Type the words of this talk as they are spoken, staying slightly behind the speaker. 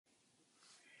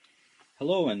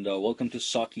Hello and welcome to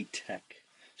Saki Tech.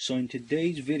 So in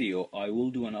today's video I will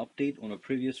do an update on a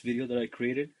previous video that I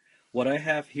created. What I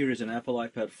have here is an Apple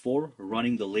iPad 4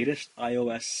 running the latest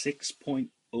iOS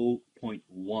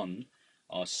 6.0.1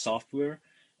 software,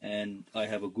 and I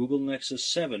have a Google Nexus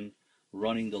 7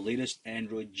 running the latest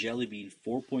Android Jelly Bean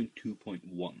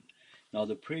 4.2.1. Now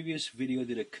the previous video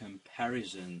did a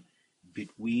comparison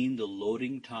between the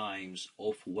loading times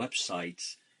of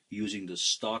websites using the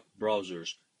stock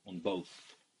browsers on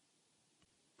both.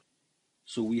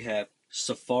 So we have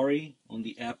Safari on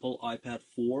the Apple iPad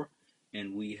 4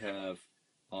 and we have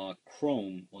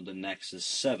Chrome on the Nexus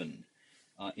 7.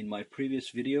 In my previous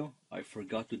video I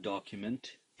forgot to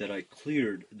document that I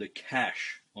cleared the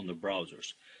cache on the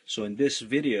browsers. So in this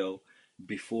video,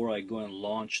 before I go and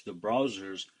launch the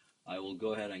browsers, I will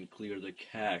go ahead and clear the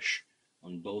cache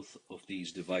on both of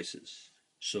these devices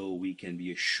so we can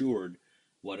be assured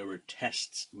whatever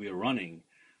tests we are running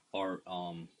are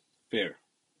fair.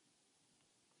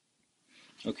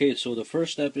 Okay, so the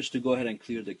first step is to go ahead and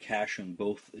clear the cache on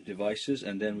both devices,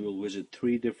 and then we'll visit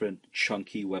three different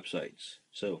chunky websites.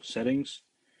 So settings,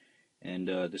 and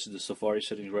this is the Safari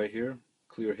settings right here.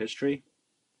 Clear history,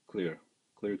 clear.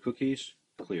 Clear cookies,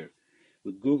 clear.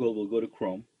 With Google, we'll go to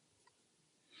Chrome,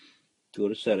 go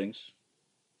to settings,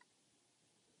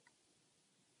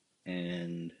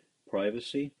 and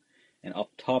privacy, and up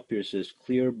top here it says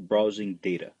clear browsing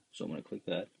data. So I'm going to click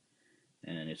that,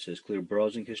 and it says clear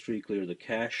browsing history, clear the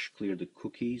cache, clear the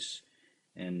cookies,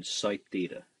 and site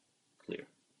data, clear.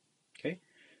 Okay,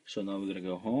 so now we're going to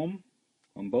go home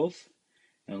on both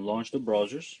and launch the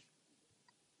browsers.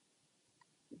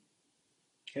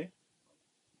 Okay,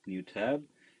 new tab.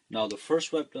 Now the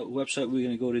first website we're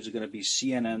going to go to is going to be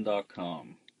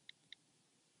CNN.com.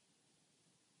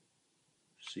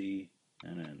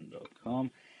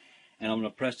 CNN.com. And I'm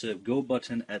going to press the go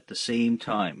button at the same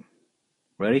time.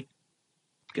 Ready?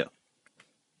 Go.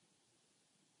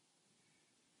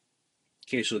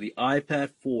 Okay, so the iPad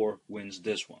 4 wins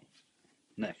this one.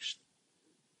 Next,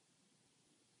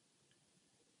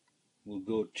 we'll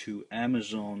go to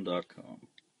Amazon.com.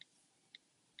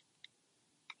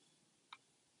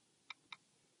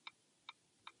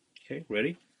 Okay,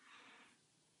 ready?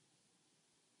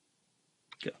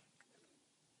 Go.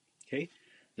 Okay.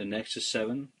 The Nexus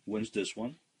 7 wins this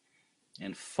one.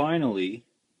 And finally,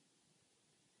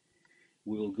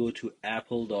 we will go to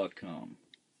Apple.com.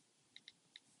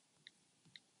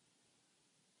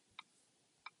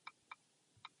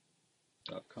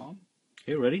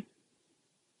 Okay, ready?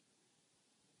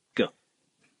 Go.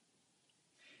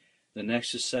 The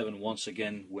Nexus 7 once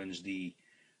again wins the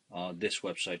this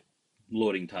website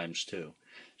loading times too.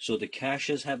 So the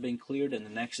caches have been cleared and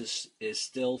the Nexus is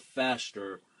still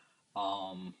faster.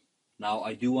 Now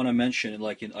I do want to mention,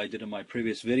 like I did in my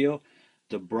previous video,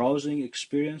 the browsing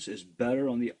experience is better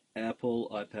on the Apple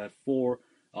iPad 4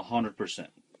 100%.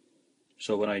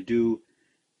 So when I do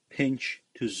pinch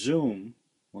to zoom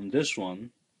on this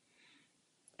one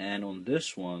and on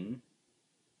this one,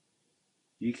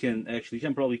 you can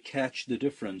probably catch the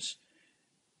difference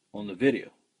on the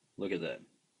video. Look at that.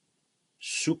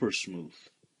 Super smooth.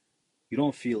 You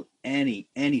don't feel any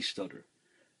stutter.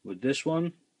 With this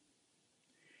one,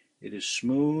 it is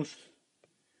smooth,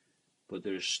 but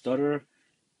there's stutter,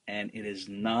 and it is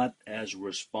not as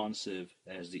responsive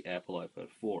as the Apple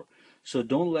iPad 4. So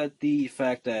don't let the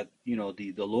fact that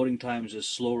the loading times is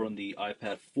slower on the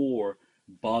iPad 4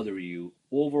 bother you.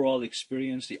 Overall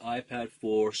experience, the iPad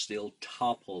 4 still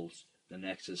topples the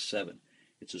Nexus 7.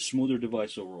 It's a smoother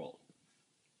device overall.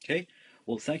 Okay,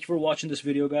 well, thank you for watching this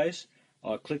video, guys.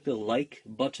 Click the like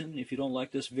button if you don't like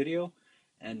this video,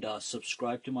 and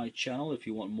subscribe to my channel if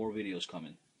you want more videos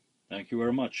coming. Thank you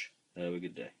very much. Have a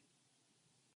good day.